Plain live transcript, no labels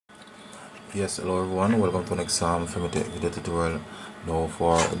Yes, hello everyone, welcome to next Femitech video tutorial. Now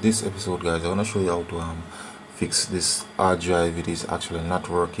for this episode guys, I'm going to show you how to fix this hard drive. It is actually not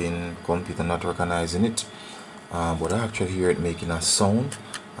working, computer not recognizing it, but I actually hear it making a sound,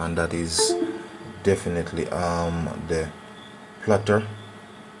 and that is definitely the platter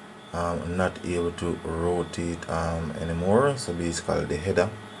not able to rotate anymore. So basically the header,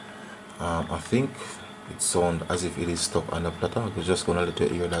 I think it sounds as if it is stuck on the platter. I'm just going to let you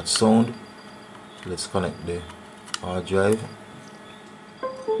hear that sound. Let's connect the hard drive,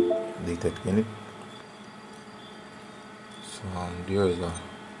 detecting it. So there is a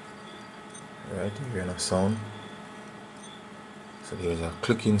right here a sound. So there is a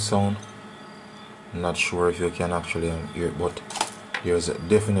clicking sound. I'm not sure if you can actually hear it, but there's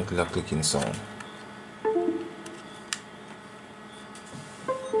definitely a clicking sound.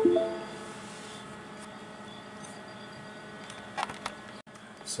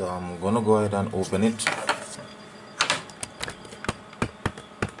 So I'm gonna go ahead and open it.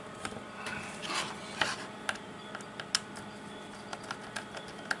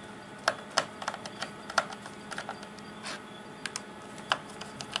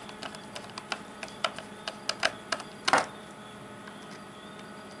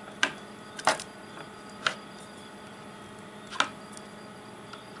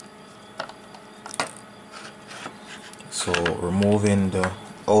 So removing the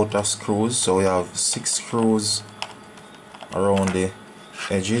outer screws, so we have 6 screws around the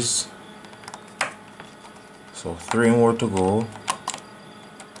edges, so 3 more to go.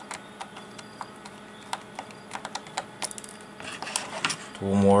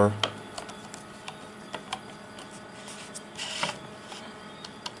 Two more.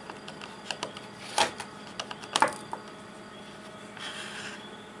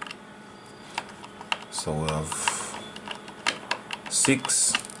 So we have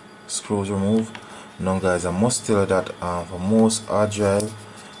 6 screws removed. Now guys, I must tell you that for most hard drive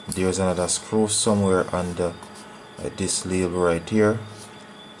there's another screw somewhere under this label right here.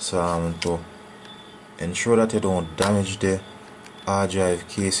 So to ensure that you don't damage the hard drive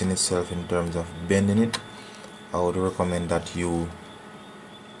casing itself in terms of bending it, I would recommend that you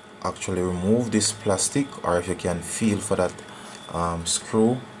actually remove this plastic, or if you can feel for that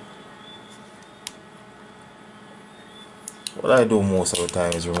screw. What I do most of the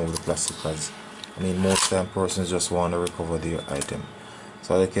time is remove the plastic, because most time persons just want to recover their item.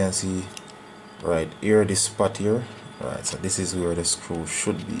 So as you can see right here, this spot here, right, so this is where the screw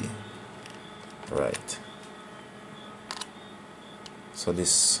should be, right. So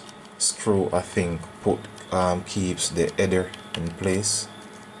this screw, I think, keeps the header in place.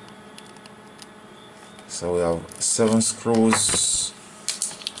 So we have 7 screws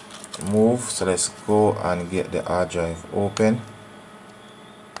removed. So let's go and get the hard drive open.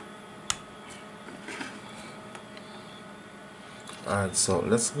 Alright, so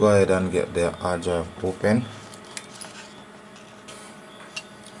let's go ahead and get the hard drive open.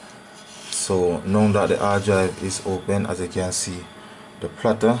 So now that the hard drive is open, as you can see, the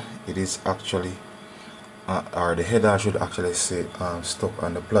platter, it is actually or the header should actually say stuck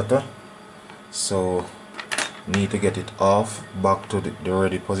on the platter. So need to get it off back to the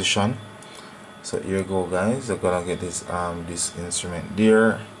ready position. So here you go guys, I'm gonna get this this instrument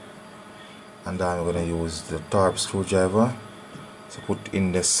there, and then we're gonna use the Torx screwdriver to put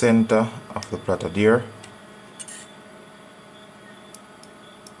in the center of the platter there.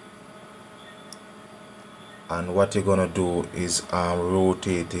 And what you're gonna do is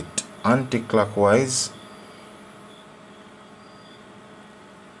rotate it anti-clockwise.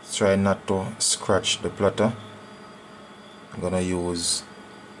 Try not to scratch the platter. I'm gonna use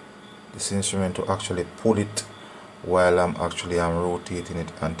this instrument to actually pull it while I'm rotating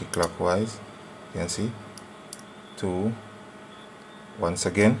it anti-clockwise. You can see 2. Once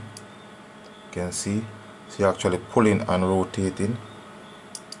again, you can see, so you're actually pulling and rotating.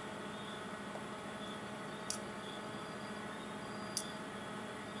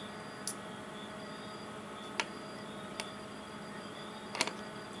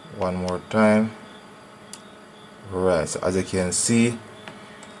 One more time. Right, so as you can see,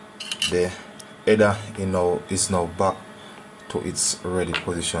 the header is now back to its ready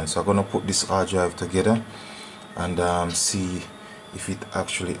position. So I'm gonna put this hard drive together and see if it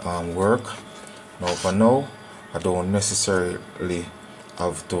actually work. Now for now, I don't necessarily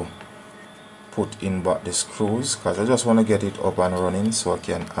have to put in back the screws, because I just want to get it up and running so I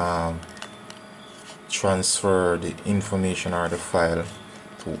can transfer the information or the file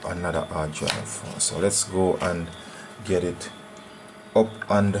to another hard drive. So let's go and get it up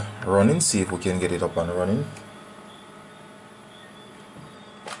and running, see if we can get it up and running.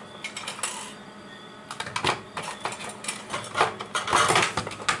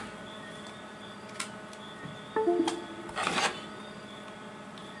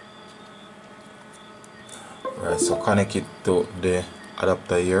 connect it to the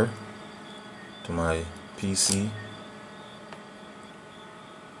adapter here to my PC.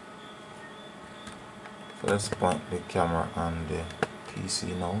 Let's point the camera on the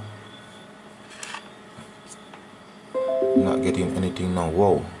PC now. Not getting anything now.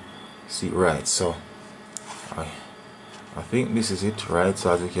 Whoa, see, right, so I think this is it, right?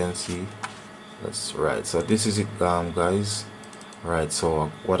 So as you can see, that's right, so this is it, guys. Right,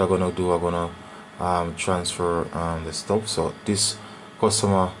 so what I'm gonna do, I'm gonna transfer the stuff. So this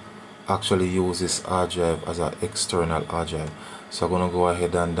customer actually uses hard drive as an external hard drive, so I'm gonna go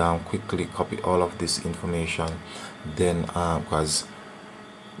ahead and quickly copy all of this information. Then because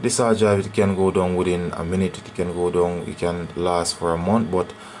this hard drive, it can go down within a minute, it can go down, it can last for a month,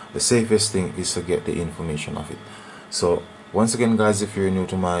 but the safest thing is to get the information of it. So once again, guys, if you're new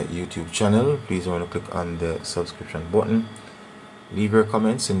to my YouTube channel, please want to click on the subscription button, leave your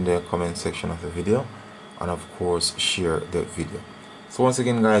comments in the comment section of the video, and of course share the video. So once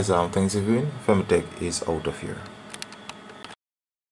again, guys, thanks for viewing. FemiTech is out of here.